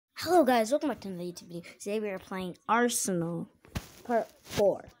Hello guys, welcome back to another YouTube video. Today we are playing Arsenal Part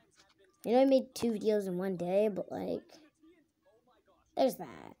 4. You know I made 2 videos in one day, but like, there's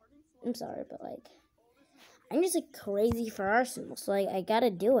that. I'm sorry, but like, I'm just like crazy for Arsenal, so like, I gotta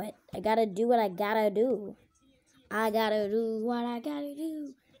do it. I gotta do what I gotta do. I gotta do what I gotta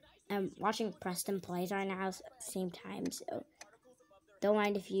do. I'm watching Preston plays right now at the same time, so don't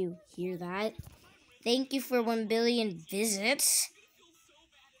mind if you hear that. Thank you for 1 billion visits.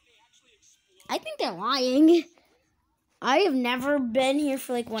 I think they're lying. I have never been here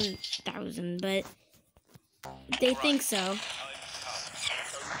for like 1,000, but they think so.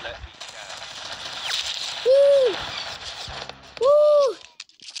 Woo! Woo!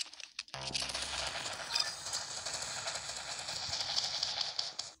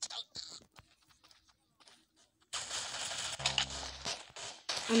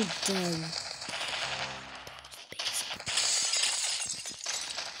 I'm done.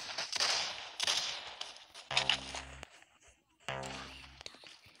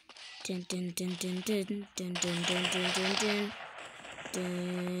 Dun dun dun dun dun dun dun dun dun dun dun dun dun dun.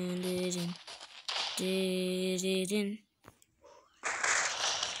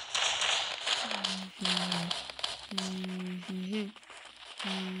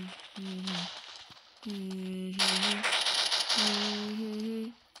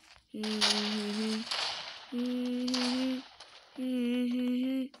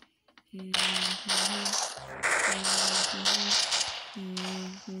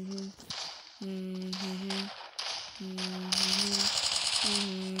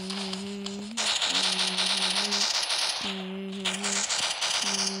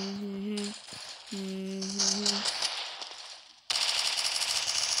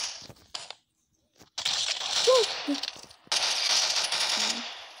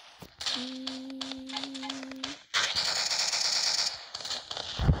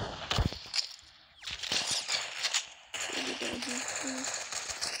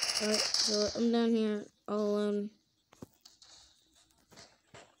 Alright, so I'm down here all alone.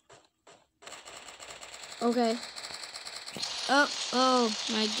 Okay. Oh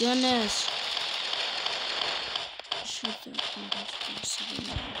my goodness.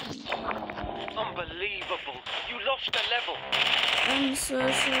 Unbelievable. You lost a level. I'm so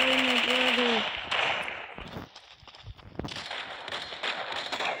sorry, my brother.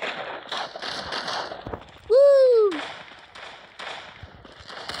 Woo!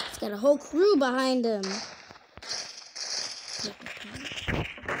 He's got a whole crew behind him.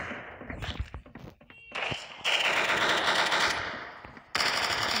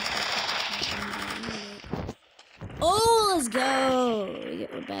 Oh, let's go.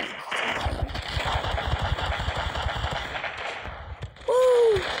 We're back.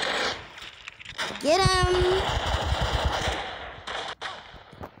 Woo! Get him!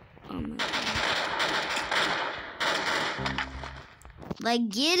 Oh my god. Like,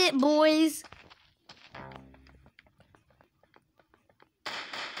 get it, boys.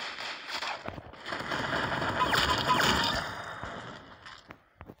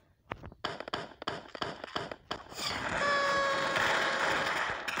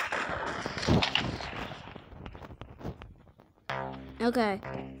 Okay,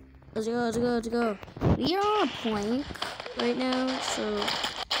 let's go. We are on a plank right now, so.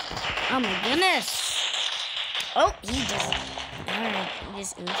 Oh my goodness! Oh, he just. Alright, he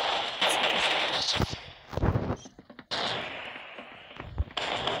just.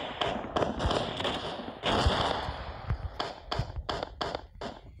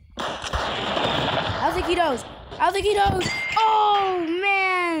 I think he knows. Oh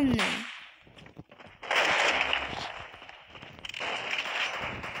man!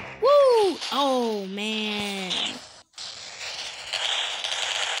 Woo! Oh man!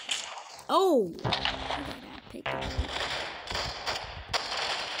 Oh!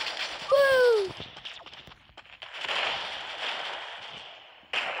 Woo!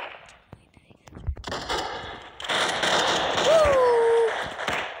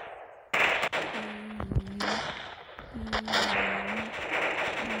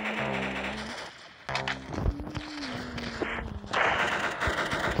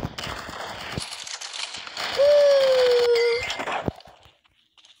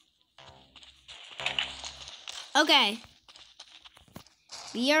 Okay.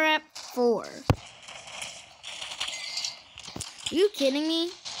 We are at 4. Are you kidding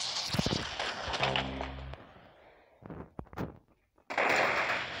me?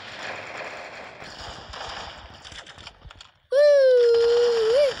 Woo!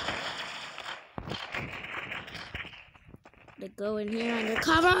 To go in here under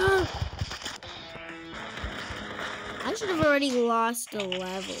cover. I should have already lost a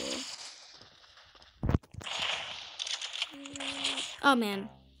level. Oh, man.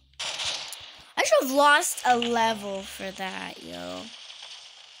 I should have lost a level for that, yo.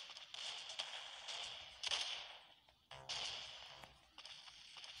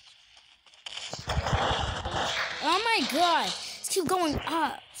 Oh my god. Let's keep going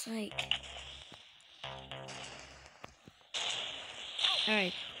up. It's like...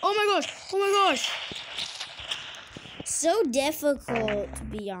 Alright. Oh my gosh. Oh my gosh. So difficult, to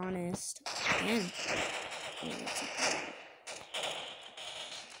be honest. Man.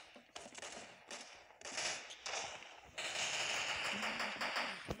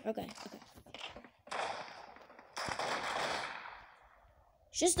 Okay.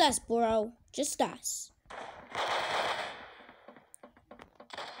 Just us, bro. Just us.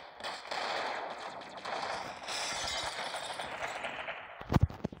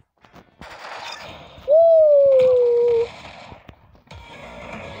 Woo!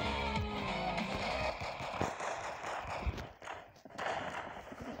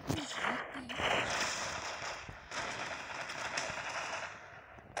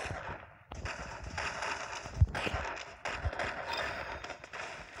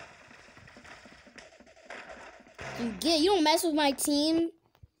 You don't mess with my team.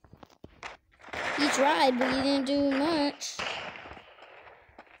 He tried, but he didn't do much.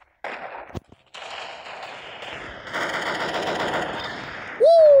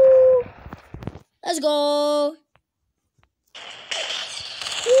 Woo! Let's go.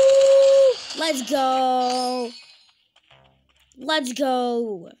 Woo! Let's go. Let's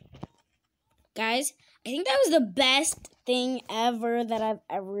go. Guys, I think that was the best thing ever that I've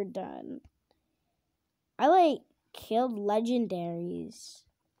ever done. I killed legendaries.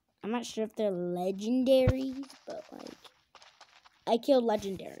 I'm not sure if they're legendaries, but I killed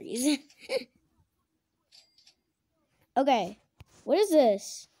legendaries. Okay, what is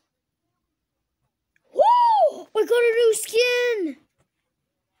this? Woo! We got a new skin!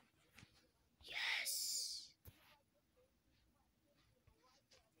 Yes.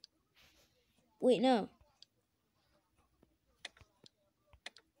 Wait, no.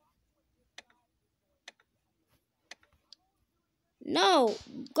 No,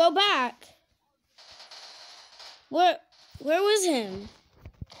 go back. Where was him?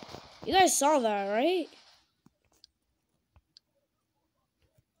 You guys saw that, right?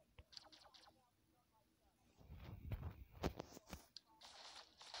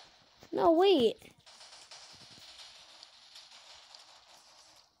 No, wait.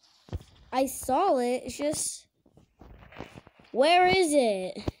 I saw it. It's just... Where is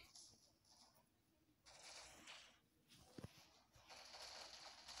it?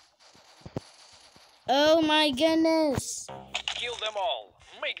 Oh my goodness. Kill them all.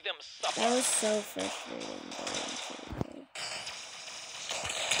 Make them suffer. That was so frustrating.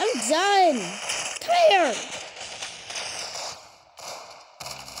 I'm done. Come here.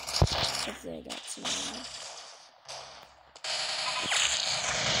 Hopefully I got some more.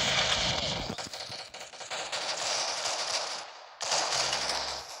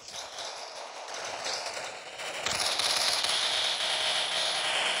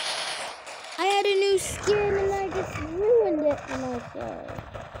 I had a new skin and I just ruined it for myself.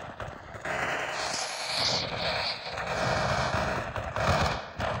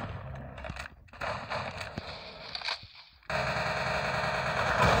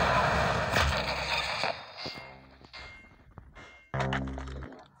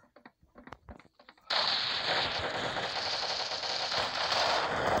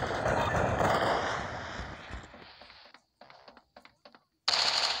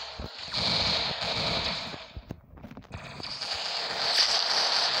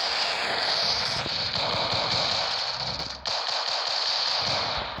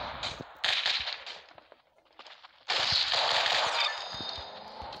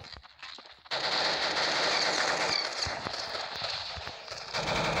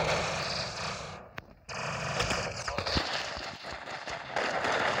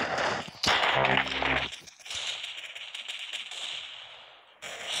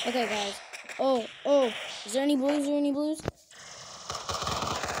 Okay, guys. Oh. Is there any blues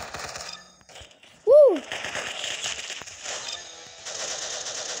Woo!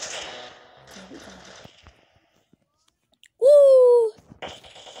 Woo!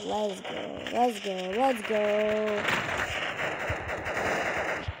 Let's go.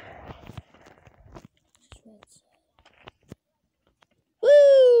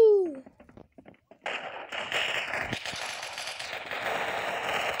 Woo!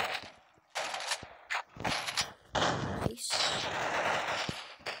 Nice.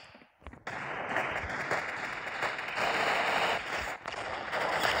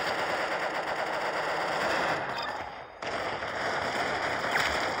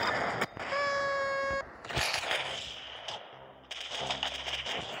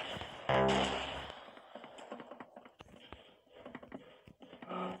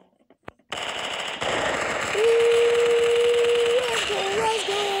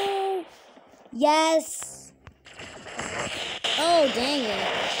 Yes! Oh, dang it.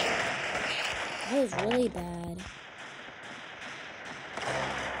 That was really bad.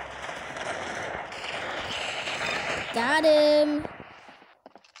 Got him!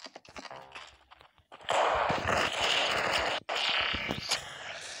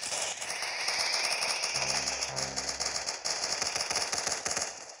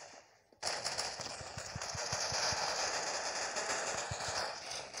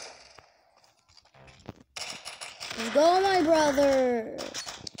 Let's go, my brother!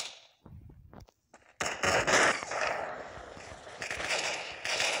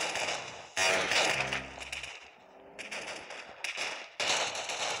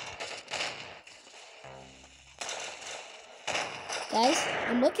 Guys,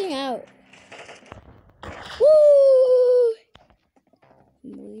 I'm looking out. Woo!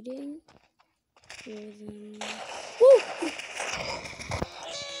 I'm waiting for them. Woo!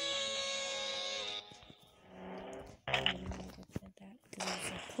 I'm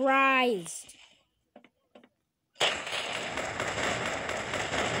surprised.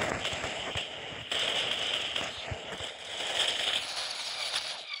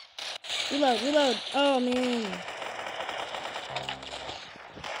 Reload, reload. Oh man.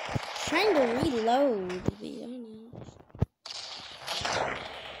 Trying to reload, to be honest.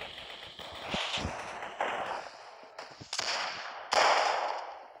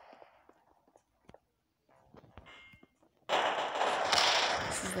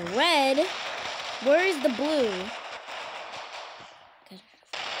 This is the red. Where is the blue?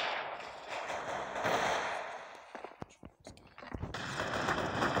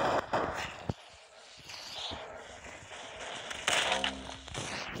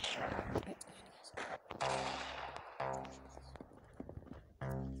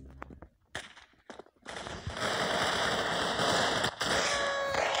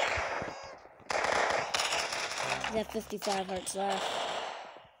 He's at 55 hearts left.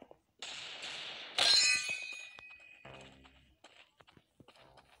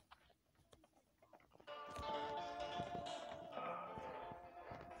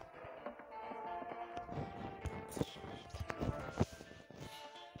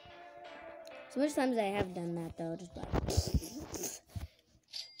 So much times I have done that though, just like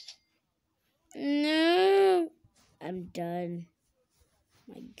no, I'm done.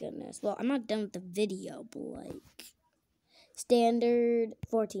 My goodness. Well, I'm not done with the video, but like standard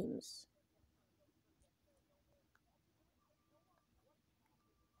 4 teams.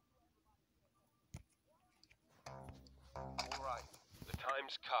 All right, the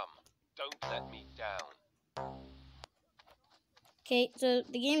time's come. Don't let me down. Okay, so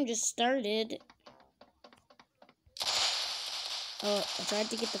the game just started. Oh, I tried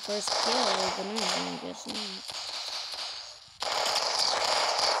to get the first kill, but no, I guess not.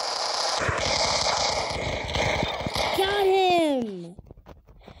 Got him!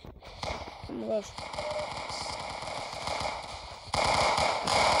 I'm rush.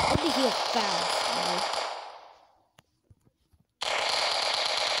 Look at heal fast, right?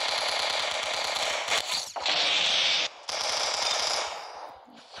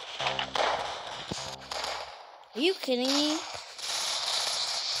 Are you kidding me?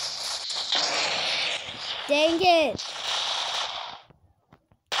 Dang it!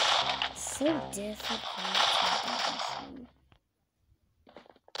 It's so difficult to do this one.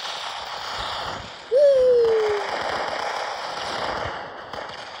 Woo!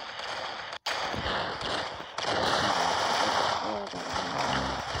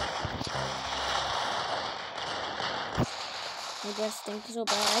 I just think so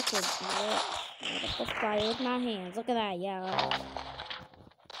bad I could do it. I got the fire with my hands. Look at that, yeah.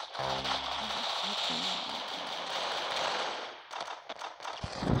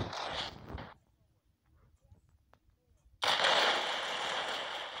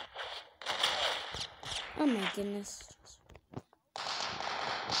 Oh my goodness.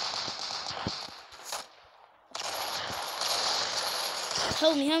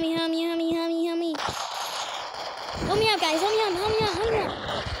 Help me, help me, help me, help me, help me, help me. Help me out, guys. Help me out, help me out, help me out.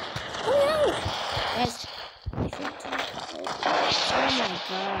 Help me out. Guys. Oh my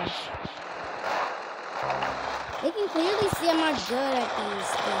gosh. They can clearly see I'm not good at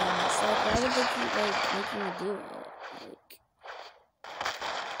these things. Like, why would they keep, like, making me do it? Like,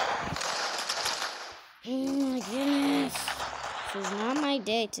 oh my goodness. This is not my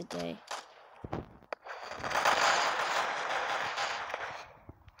day today.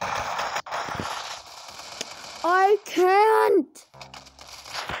 I can't!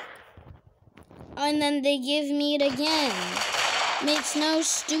 And then they give me it again. Makes no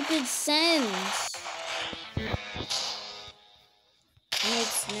stupid sense. I'm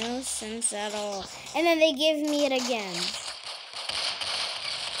makes no sense at all. And then they give me it again.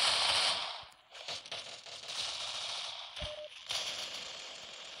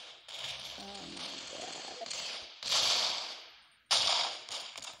 Oh my god.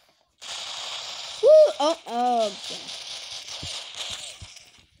 Woo! Oh, okay.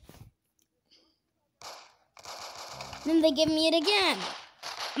 Then they give me it again.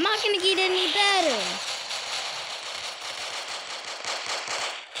 I'm not gonna get any better.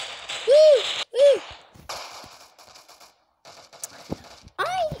 Woo! Woo!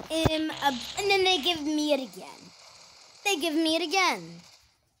 And then they give me it again. They give me it again.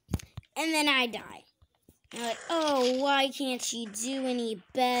 And then I die. I'm like, oh, why can't she do any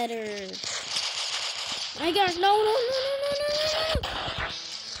better? My gosh, no.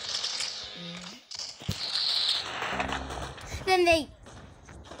 Then they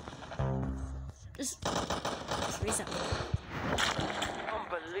just reset me.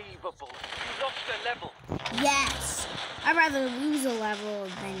 Unbelievable. You lost a level. Yes. I'd rather lose a level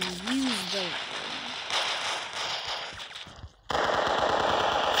than use the level.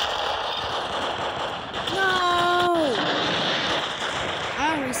 No!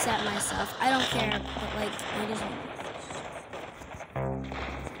 I'll reset myself. I don't care, but like, I just...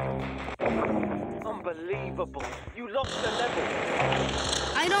 Unbelievable. You lost a level.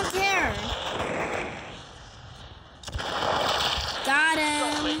 I don't care. Got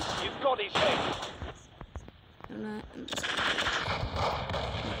him. You've got his head. I'm just...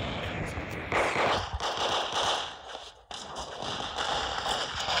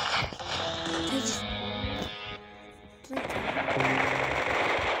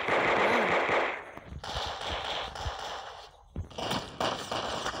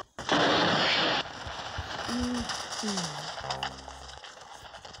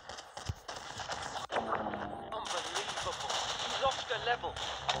 Unbelievable. You lost a level.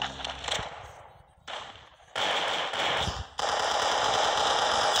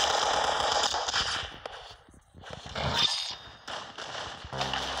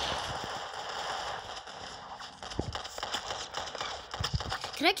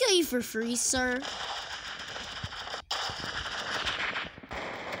 Can I kill you for free, sir?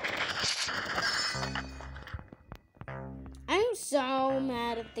 I'm so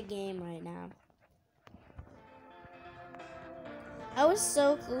mad at the game right now. I was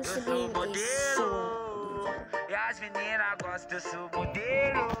so close to being a sword.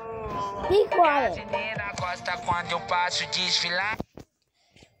 Be quiet.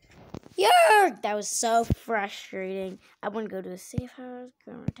 Yeah, that was so frustrating. I want to go to a safe house,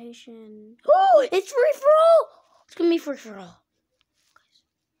 go on rotation. Oh, it's free for all. It's gonna be free for all.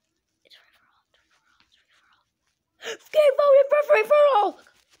 It's free for all. It's free for all. Game voted for free for all.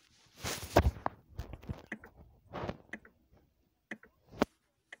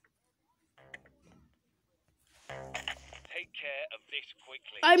 Take care of this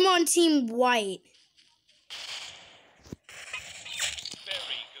quickly. I'm on team white.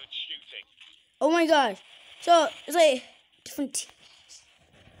 Very good shooting. Oh my gosh. So, it's like different teams.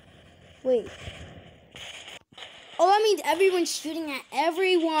 Wait. Oh, that means everyone's shooting at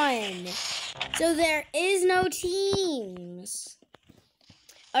everyone. So there is no teams.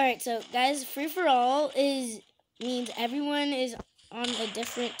 Alright, so guys, free for all means everyone is on a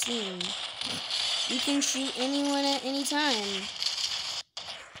different team. You can shoot anyone at any time.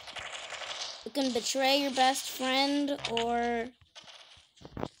 You can betray your best friend, or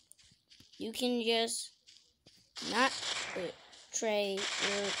you can just not betray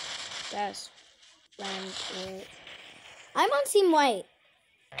your best friend. I'm on team white.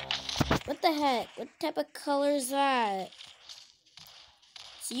 What the heck? What type of color is that?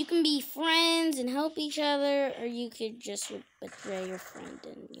 So you can be friends and help each other, or you could just betray your friend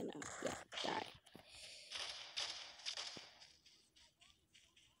and, yeah, die.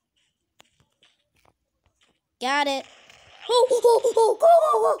 Got it.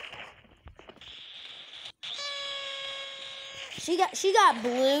 Oh. She got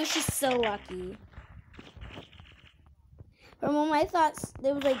blue. She's so lucky. From all my thoughts,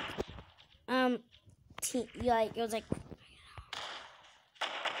 there was like, it was like,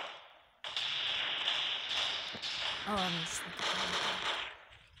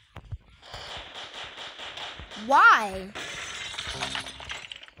 why?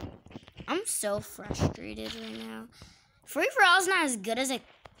 I'm so frustrated right now. Free for all is not as good as it.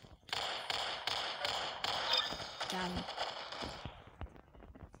 Got him.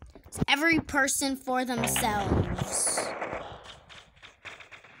 It's every person for themselves.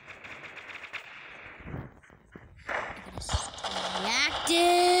 I gotta stay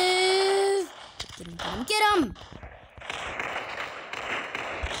active. Get him.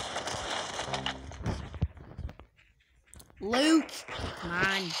 Luke! Come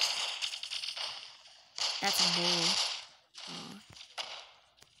on. That's a bull. Oh.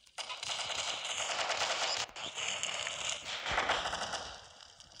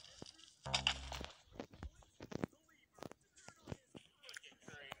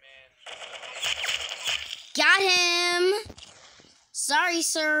 Got him! Sorry,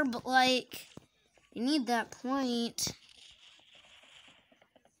 sir, but like, you need that point.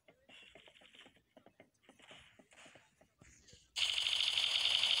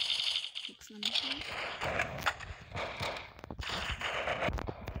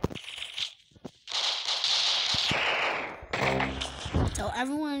 So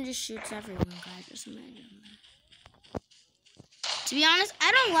everyone just shoots everyone, guys. Just imagine that. To be honest,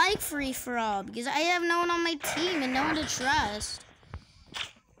 I don't like free-for-all because I have no one on my team and no one to trust.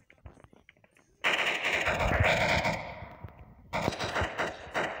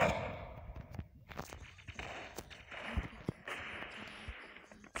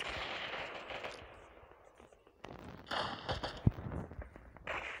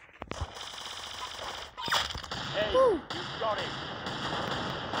 Hey, you got it.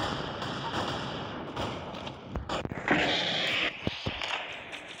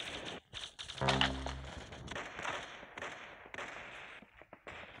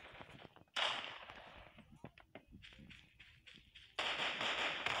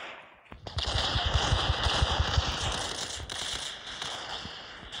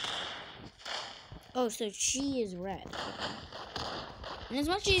 Oh, so she is red. And it's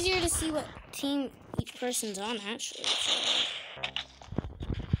much easier to see what team each person's on, actually. So.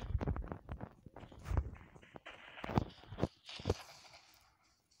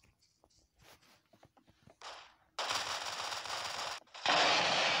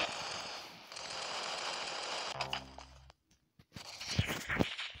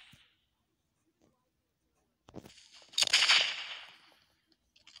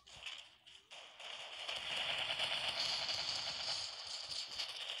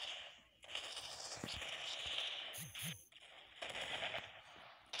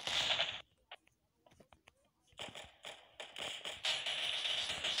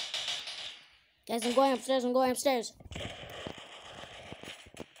 Guys, I'm going upstairs.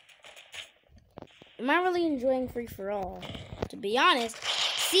 Am I really enjoying free-for-all? To be honest,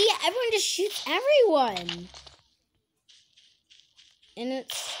 see, everyone just shoots everyone. And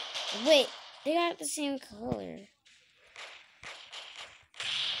it's... Wait, they got the same color.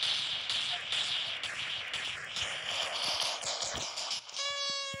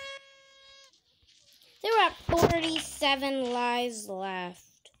 There were 47 lives left.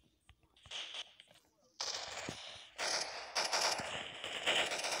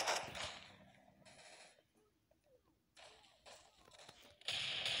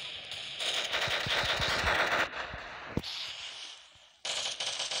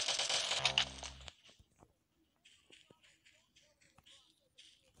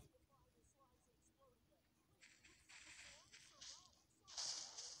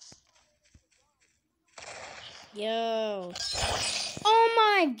 Yo. Oh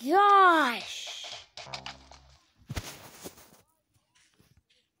my gosh.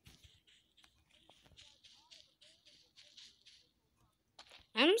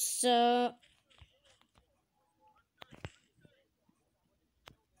 I'm so...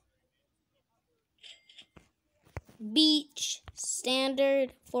 Beach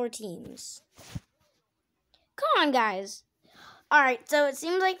standard 4 teams. Come on, guys. Alright, so it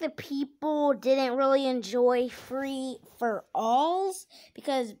seems like the people didn't really enjoy free-for-alls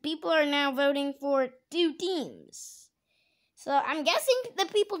because people are now voting for 2 teams. So I'm guessing the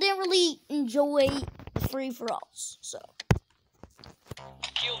people didn't really enjoy the free-for-alls. So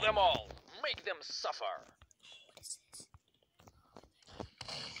Kill them all. Make them suffer. what is this?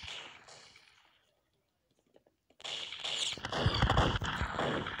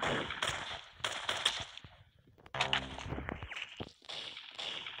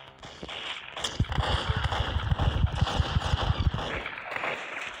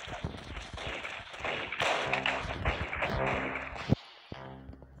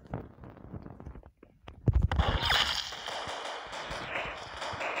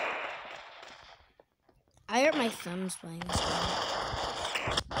 I hurt my thumbs playing this game.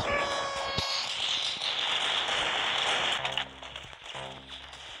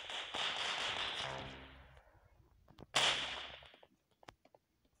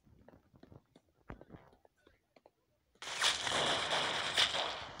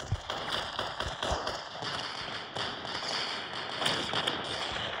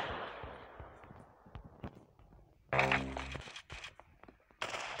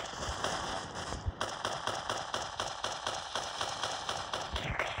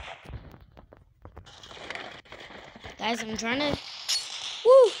 Guys, I'm trying to.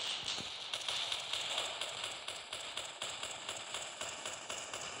 Woo!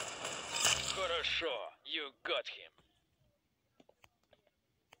 Хорошо, you got him.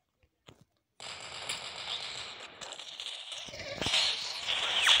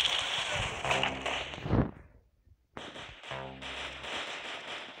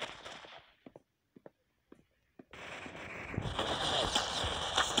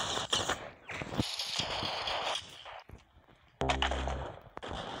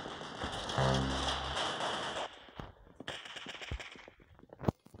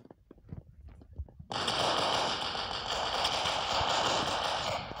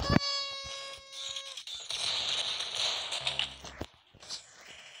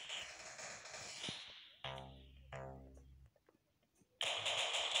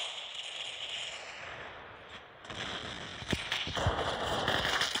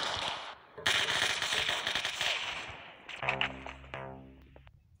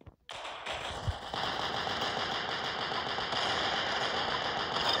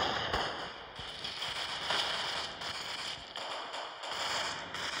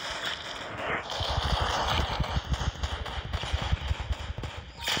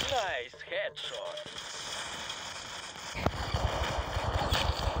 Nice headshot.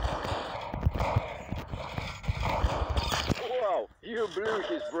 Wow, you blew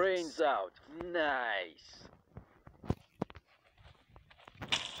his brains out. Nice.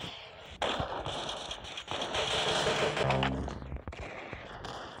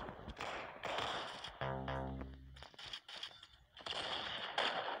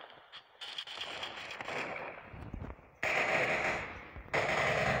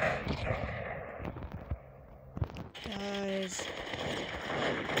 Guys.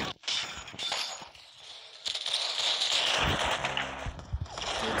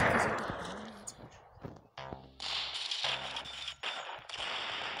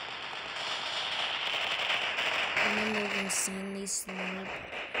 And then they're insanely slow.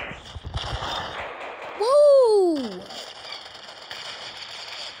 Woo!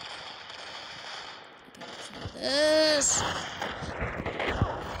 This.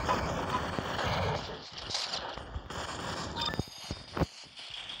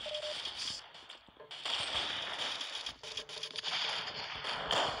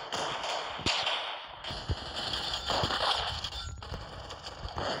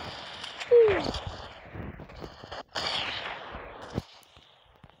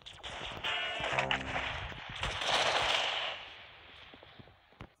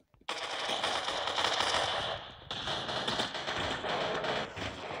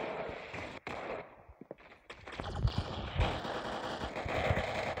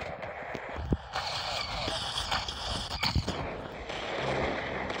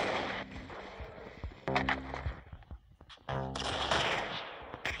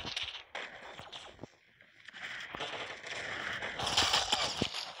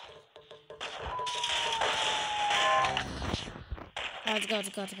 Let's go, let's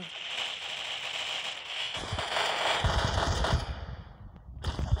go, let's go.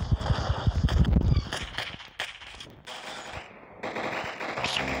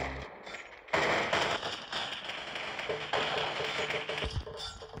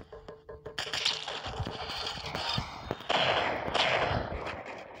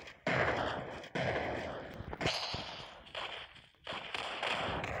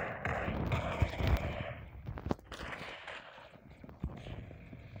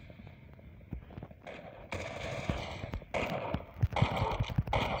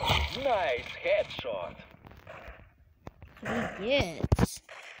 Nice headshot. Yes.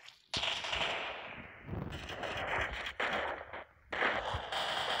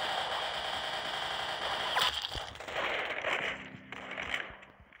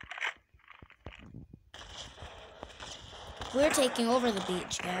 We're taking over the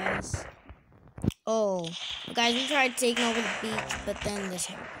beach, guys. Oh, guys, we tried taking over the beach, but then this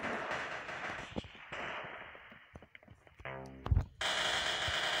happened.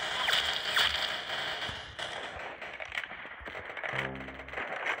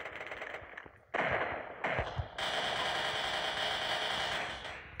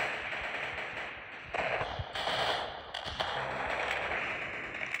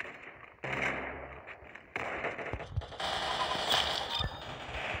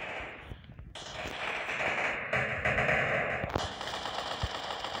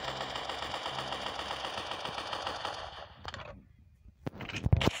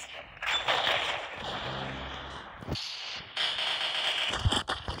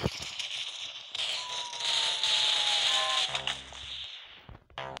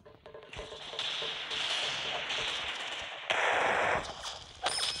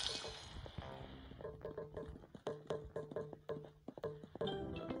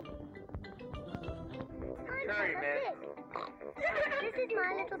 man. This is my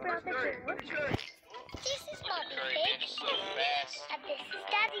little brother George. This is Mommy Pig. So fast. And this is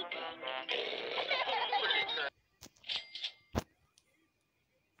Daddy Pig.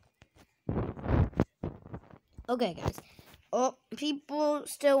 Okay, guys. Oh, people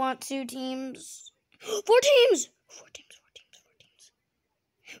still want 2 teams. 4 teams! 4 teams.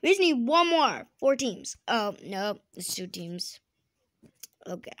 We just need 1 more. 4 teams. Oh, no. It's 2 teams.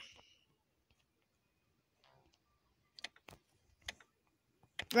 Okay.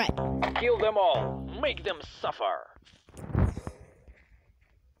 Right. Kill them all. Make them suffer.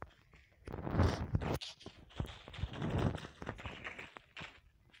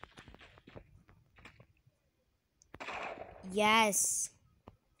 Yes.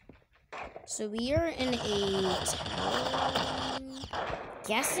 So we are in a town.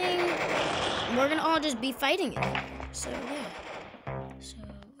 Guessing we're gonna all just be fighting it. So yeah. So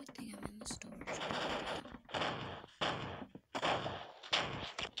I think I'm in the storage.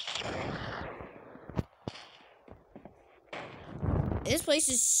 This place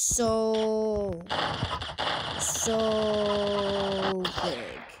is so big.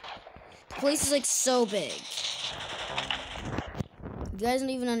 The place is like so big. You guys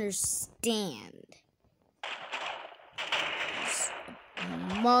don't even understand. It's a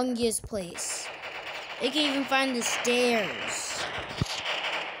humongous place. They can't even find the stairs.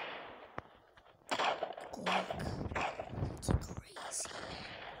 Look. It's crazy.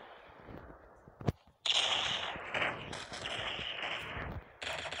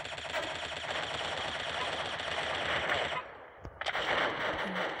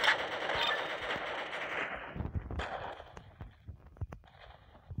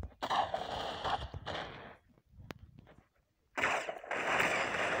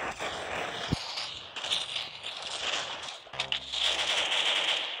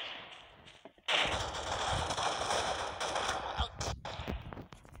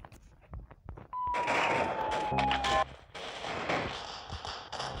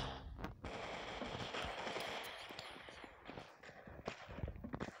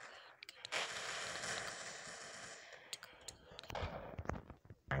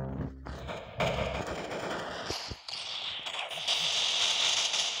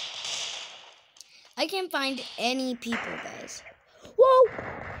 I can't find any people, guys. Whoa!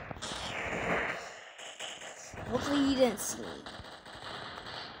 Hopefully you didn't see me.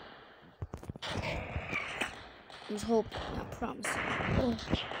 Just hope, not promising. Oh.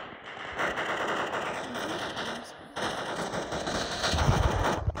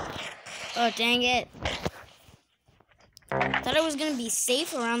 Oh, dang it. Thought I was gonna be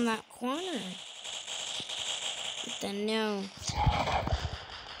safe around that corner. But then no.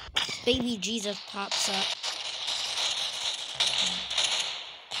 Baby Jesus pops up.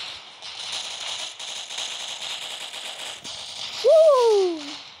 Woo!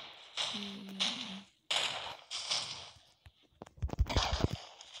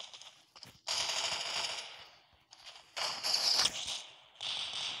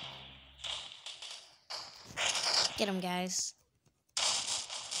 Get him, guys.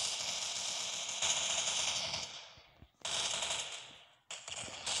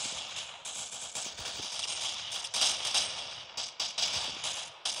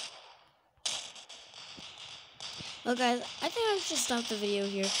 Well, guys, I think I should stop the video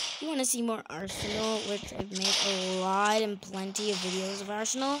here. If you want to see more Arsenal, which I've made a lot and plenty of videos of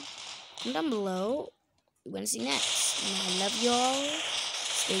Arsenal, comment down below. You want to see next. And I love y'all.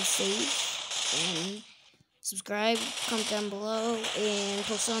 Stay safe. And subscribe, comment down below, and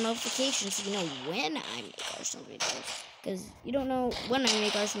post on notifications so you know when I make Arsenal videos. Because you don't know when I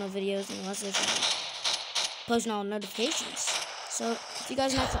make Arsenal videos unless it's posting all notifications. So, if you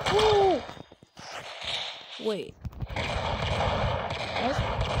guys next time. Oh! Wait. What?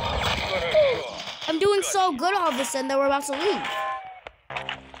 I'm doing so good all of a sudden that we're about to leave.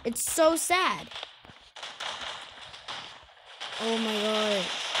 It's so sad. Oh my god.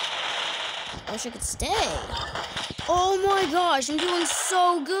 I wish I could stay. Oh my gosh, I'm doing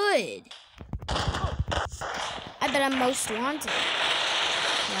so good. I bet I'm most wanted.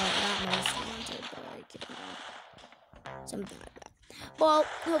 No, not most wanted, but like, something like that. Well,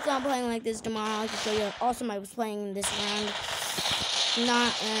 hopefully I'm playing like this tomorrow. I can show you how awesome I was playing this round.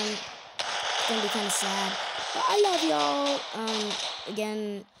 Not, it's gonna be kind of sad. But I love y'all.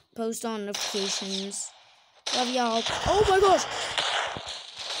 Again, post on notifications. Love y'all. Oh my gosh!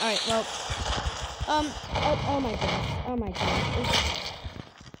 Alright, well, oh my gosh. Oh my gosh.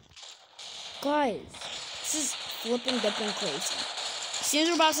 Guys, this is flipping, dipping crazy. As soon as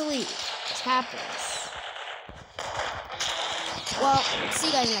we're about to leave, it happens. Well, see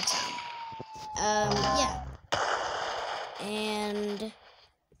you guys next time. Yeah. And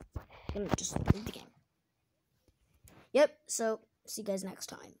I'm gonna just leave the game. Yep, so see you guys next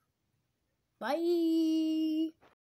time. Bye!